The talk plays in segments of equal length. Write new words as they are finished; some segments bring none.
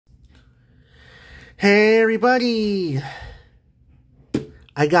Hey everybody!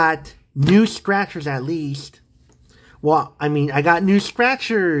 I got new scratchers at least. Well, I got new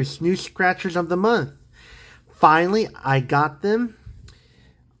scratchers of the month. Finally, I got them.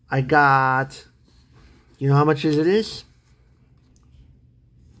 I got, you know how much it is?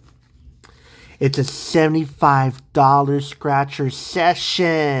 It's a $75 scratcher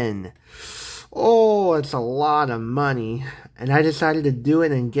session. Oh, it's a lot of money. And I decided to do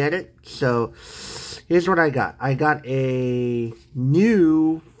it and get it. So, here's what I got. I got a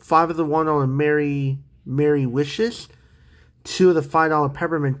new 5 of the $1 Merry Wishes. 2 of the $5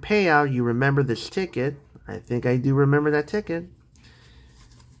 Peppermint Payout. You remember this ticket. I think I do remember that ticket.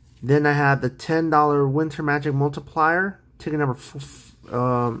 Then I have the $10 Winter Magic Multiplier. Ticket number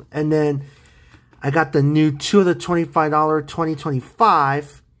 4. And then I got the new 2 of the $25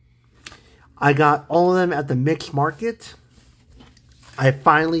 2025. I got all of them at the mixed market. I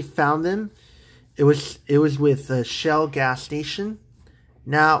finally found them. It was with Shell gas station.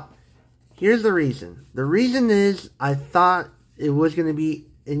 Now, here's the reason. The reason is I thought it was going to be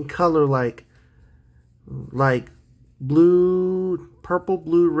in color like blue, purple,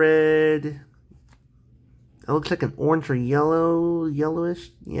 blue, red. It looks like an orange or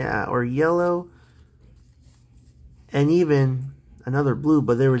yellowish. Yeah, or yellow. And even another blue,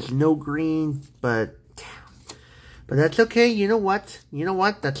 but there was no green, but that's okay. You know what?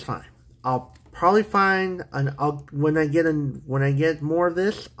 That's fine. I'll probably find when I get more of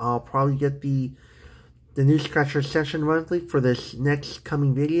this, I'll probably get the new scratcher session monthly for this next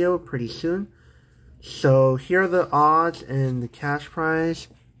coming video pretty soon. So here are the odds and the cash prize.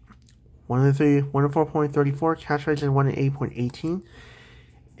 104.34, cash prize is 108.18.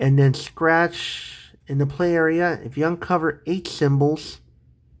 And then scratch in the play area. If you uncover 8 symbols,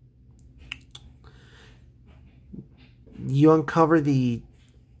 you uncover the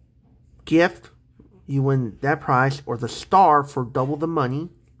gift, you win that prize, or the star for double the money.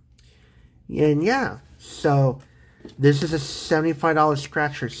 And yeah, so this is a $75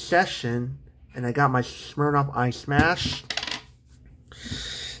 scratcher session, and I got my Smirnoff Ice Smash.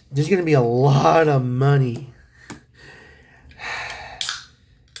 This is going to be a lot of money.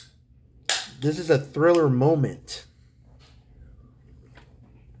 This is a thriller moment.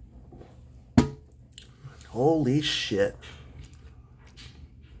 Holy shit.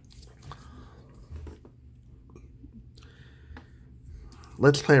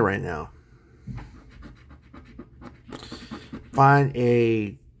 Let's play right now. Find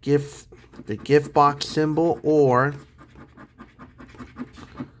the gift box symbol or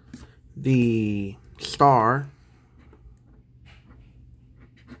the star.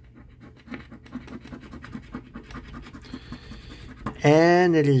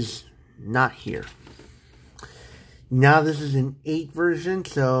 And it is not here. Now this is an 8 version,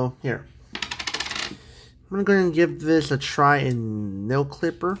 so here. I'm going to give this a try in nail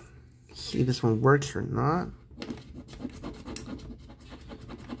clipper. See if this one works or not.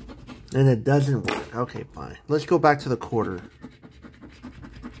 And it doesn't work. Okay, fine. Let's go back to the quarter.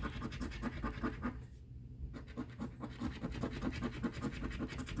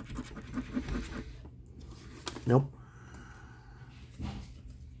 Nope.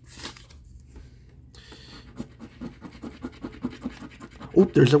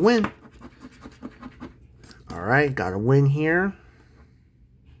 Oop, there's a win. Alright, got a win here.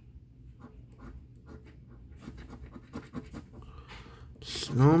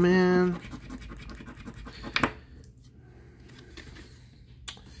 Snowman.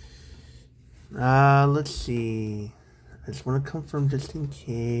 Let's see. I just want to confirm just in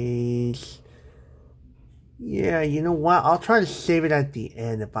case. Yeah, you know what? I'll try to save it at the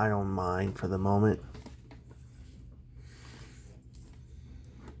end if I don't mind for the moment.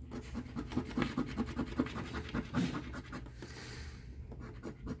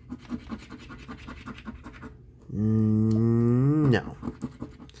 No.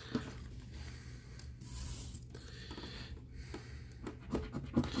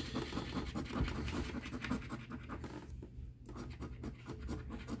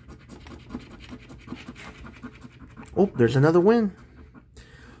 Oh, there's another win.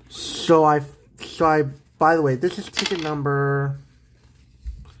 So I by the way, this is ticket number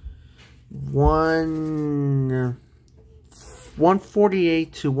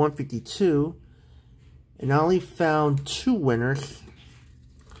 148 to 152. And I only found 2 winners.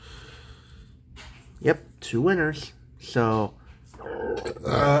 Yep, 2 winners. So,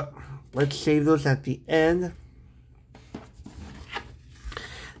 let's save those at the end.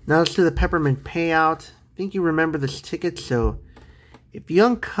 Now let's do the Peppermint Payout. I think you remember this ticket. So, if you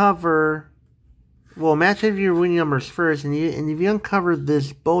uncover, well, match if your winning numbers first, and if you uncover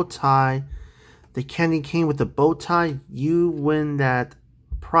this bow tie, the candy cane with the bow tie, you win that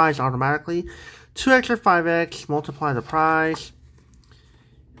prize automatically. 2x or 5x, multiply the prize.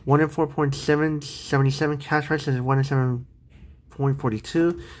 1 in 4.77, cash price is 1 in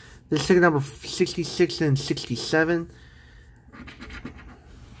 7.42. This ticket number 66 and 67.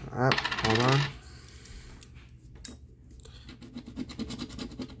 Hold on.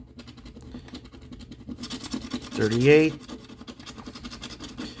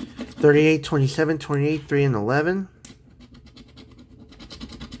 $38, 27, 28, 3 and 11.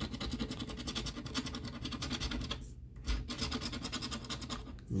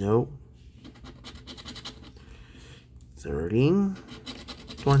 Nope. 30,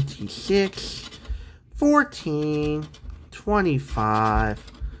 26, 14,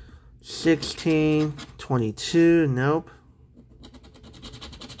 25, 16, 22, nope.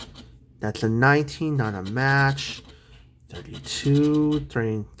 That's a 19, not a match. 32,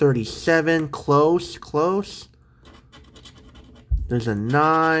 37, close, close. There's a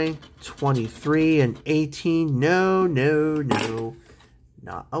 9, 23, and 18. No, no, no.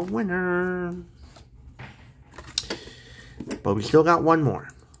 Not a winner. But we still got one more.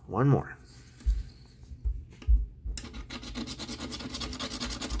 One more.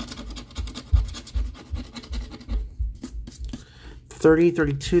 $30,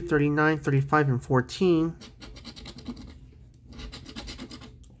 $32, $39, $35, and $14.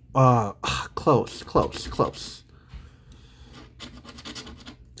 Close, close, close.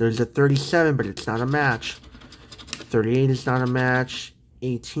 There's a 37, but it's not a match. 38 is not a match.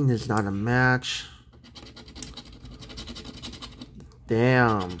 18 is not a match.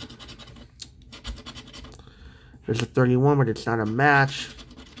 Damn. There's a 31, but it's not a match.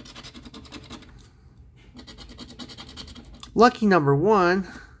 Lucky number 1.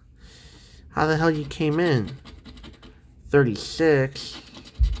 How the hell you came in? 36.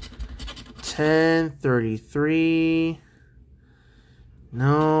 10. 33.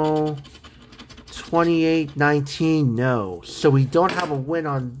 No. 28. 19. No. So we don't have a win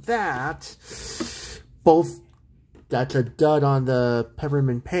on that. Both. That's a dud on the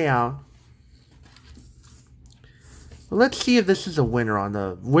Peppermint Payout. Well, let's see if this is a winner on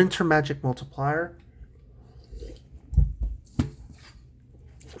the Winter Magic Multiplier.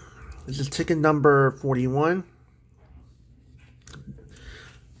 This is ticket number 41.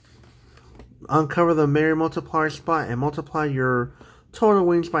 Uncover the Merry Multiplier spot and multiply your total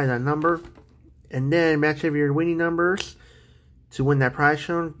wins by that number. And then match up your winning numbers to win that prize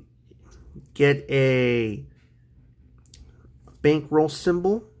shown. Get a bankroll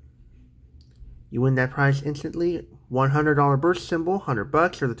symbol. You win that prize instantly. $100 burst symbol,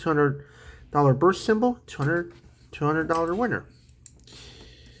 $100, or the $200 burst symbol, $200 winner.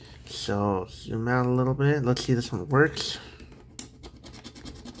 So zoom out a little bit. Let's see if this one works.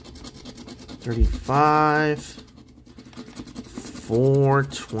 35, 4,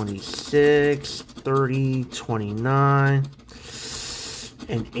 26, 30, 29,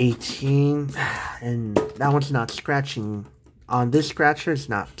 and 18. And that one's not scratching. On this scratcher, it's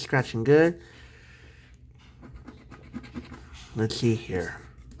not scratching good. Let's see here.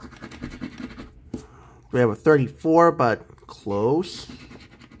 We have a 34, but close.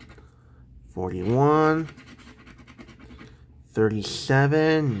 41.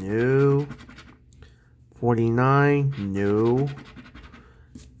 37, no. 49, no.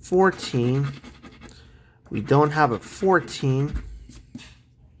 14. We don't have a 14.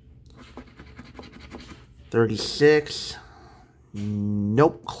 36.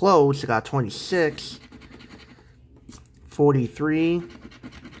 Nope, close. I got 26. 43.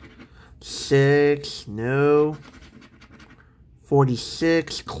 6, no.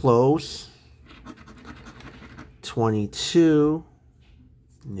 46, close. 22,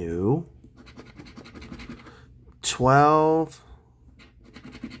 no. 12.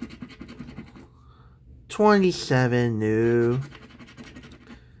 27, no.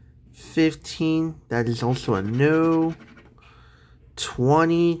 15, that is also a no.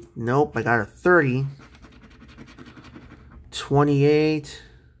 20, nope, I got a 30. 28,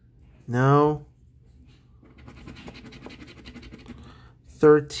 no.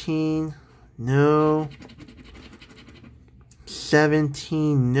 13, no.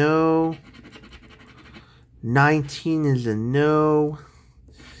 17, no. 19 is a no.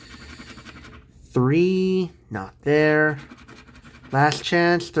 3, not there. Last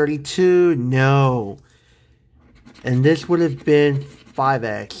chance, 32, no. And this would have been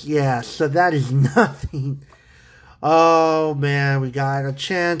 5x. Yeah, so that is nothing. Oh, man, we got a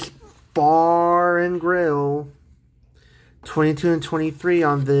chance. Bar and grill. 22 and 23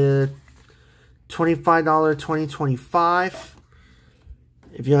 on the $25 2025.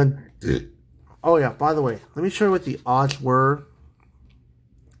 If you want Oh yeah, by the way, let me show you what the odds were.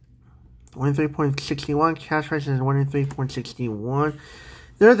 1 in 3.61, cash price is 1 in 3.61.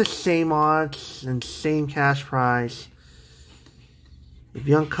 They're the same odds and same cash price. If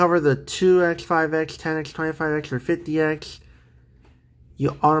you uncover the 2x, 5x, 10x, 25x, or 50x,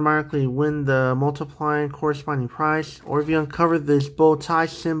 you automatically win the multiplying corresponding price. Or if you uncover this bow tie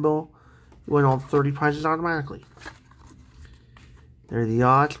symbol, you win all 30 prizes automatically. There are the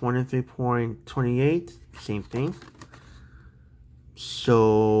odds, 1 in 3.28, same thing.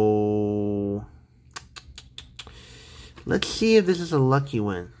 So, let's see if this is a lucky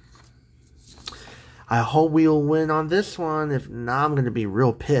win. I hope we'll win on this one. If not, I'm going to be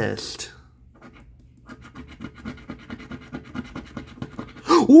real pissed.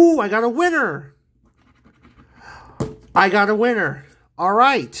 Ooh, I got a winner. I got a winner. All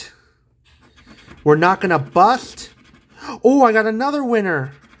right. We're not going to bust. Oh, I got another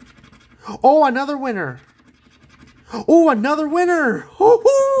winner. Oh, another winner. Oh, another winner.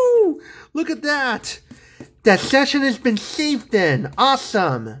 Woohoo! Look at that. That session has been saved in.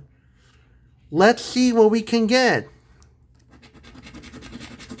 Awesome. Let's see what we can get.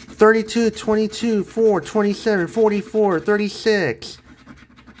 32, 22, 4, 27, 44, 36,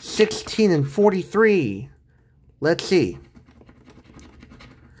 16, and 43. Let's see.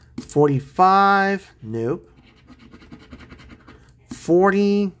 45, nope.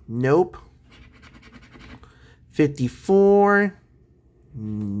 40, nope. 54,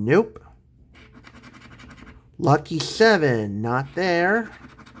 nope. Lucky 7, not there.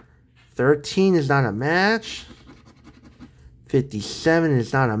 13 is not a match. 57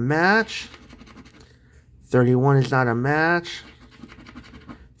 is not a match. 31 is not a match.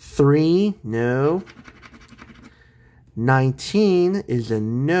 3, no. 19 is a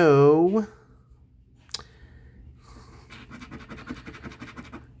no.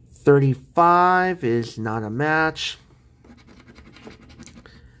 35 is not a match.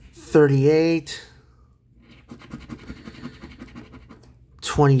 38.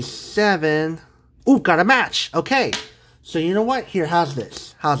 27. Ooh, got a match. Okay. So you know what? Here, how's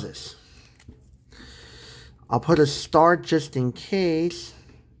this? How's this? I'll put a star just in case.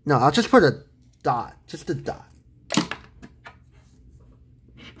 No, I'll just put a dot. Just a dot.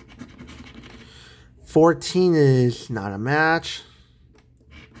 14 is not a match.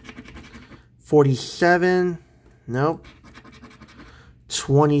 47. Nope.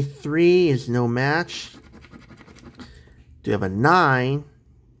 23 is no match. Do you have a 9?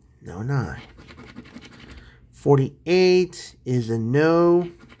 No 9. 48 is a no.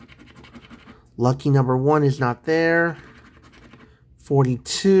 Lucky number 1 is not there.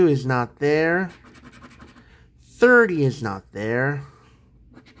 42 is not there. 30 is not there.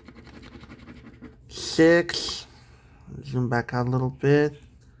 6. Zoom back out a little bit.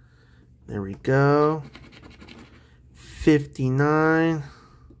 There we go. 59.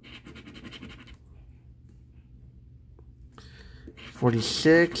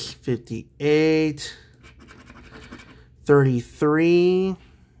 46, 58, 33,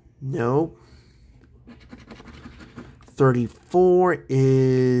 nope. 34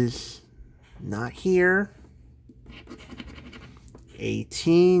 is not here.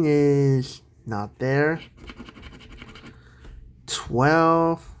 18 is not there.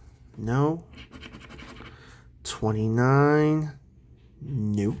 12, no. 29,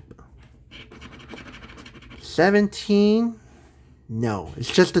 nope. 17, no. It's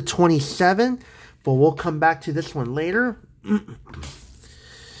just a 27, but we'll come back to this one later.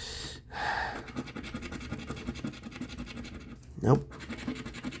 Nope.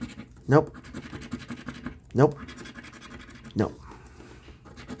 Nope. Nope. Nope.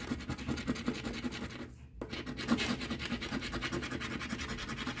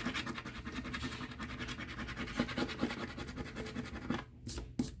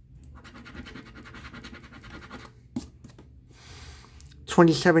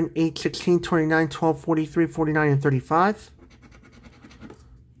 $27, $8, $16, $29, $12, $43, $49, and $35.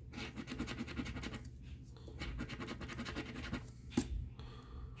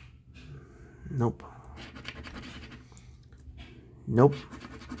 Nope. Nope.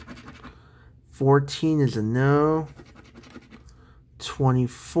 14 is a no.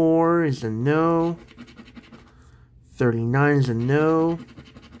 24 is a no. 39 is a no.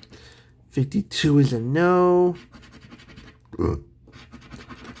 52 is a no.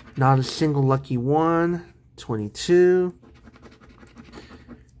 Not a single lucky one. 22.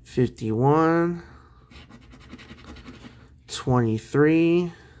 51.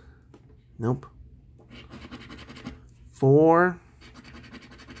 23. Nope. 4.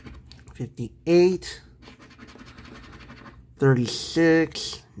 58.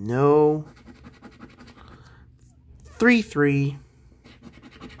 36. No. 3, 3.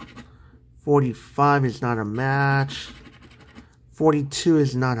 45 is not a match. 42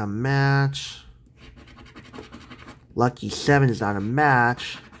 is not a match. Lucky 7 is not a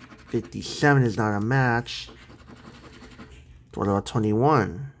match. 57 is not a match. What about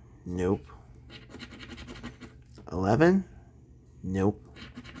 21? Nope. 11? Nope.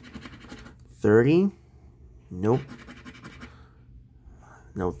 30? Nope.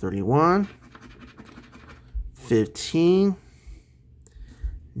 No. 31? 15?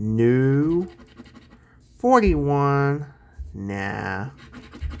 No. 41? Nah. How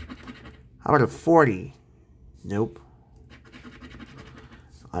about a 40? Nope.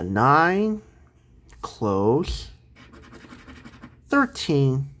 A 9? Close.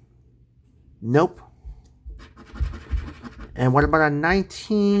 13? Nope. And what about a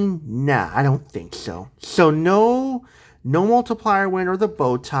 19? Nah, I don't think so. So no multiplier win or the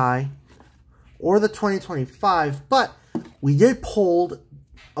bow tie or the 2025, but we did pull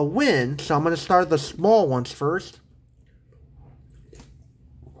a win, so I'm going to start the small ones first.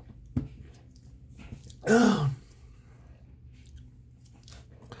 Ugh.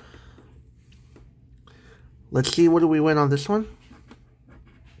 Let's see, what do we win on this one?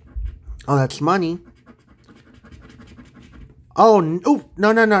 Oh, that's money. Oh, no,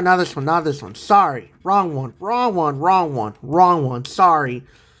 not this one, not this one. Sorry, wrong one, sorry.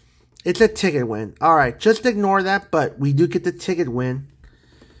 It's a ticket win. All right, just ignore that, but we do get the ticket win.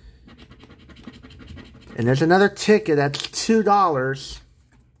 And there's another ticket, that's $2.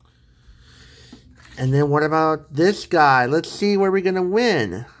 And then what about this guy? Let's see where we're going to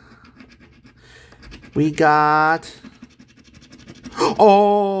win. We got...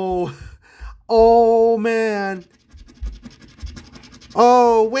 Oh, man.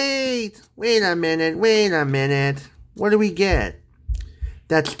 Oh, wait a minute. What do we get?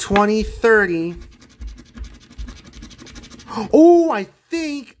 That's 20, 30. Oh, I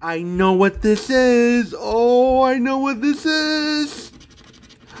think I know what this is. Oh, I know what this is.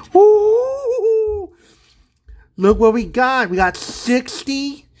 Ooh. Look what we got. We got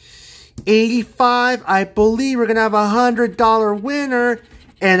 60, 85. I believe we're going to have a $100 winner.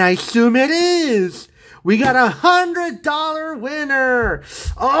 And I assume it is. We got a $100 winner.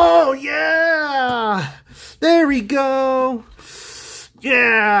 Oh, yeah. There we go.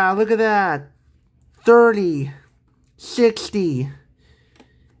 Yeah, look at that. 30, 60.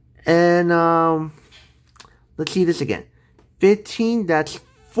 And, let's see this again. 15, that's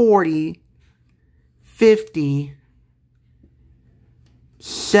 40, 50,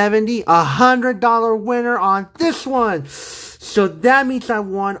 70, $100 winner on this one. So that means I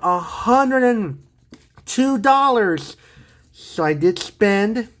won $102. So I did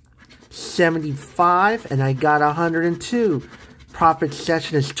spend 75 and I got 102. Profit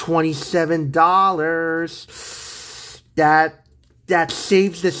session is $27. That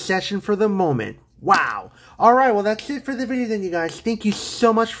saves the session for the moment. Wow. Alright, well that's it for the video then, you guys. Thank you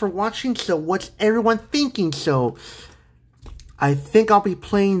so much for watching. So what's everyone thinking? So I think I'll be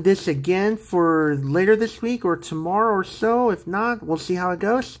playing this again for later this week or tomorrow or so. If not, we'll see how it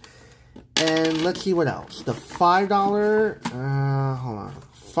goes. And let's see what else. The $5, hold on.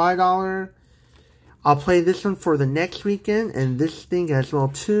 $5. I'll play this one for the next weekend, and this thing as well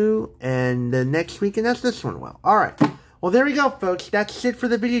too. And the next weekend, that's this one. Well, alright. Well, there we go, folks. That's it for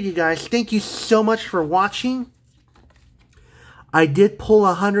the video, you guys. Thank you so much for watching. I did pull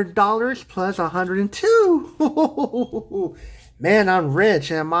 $100 plus 102. Man, I'm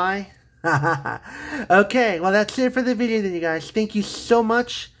rich, am I? Okay, well, that's it for the video then, you guys. Thank you so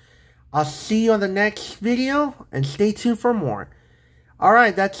much. I'll see you on the next video, and stay tuned for more.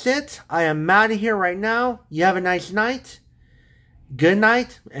 Alright, that's it. I am out of here right now. You have a nice night. Good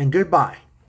night, and goodbye.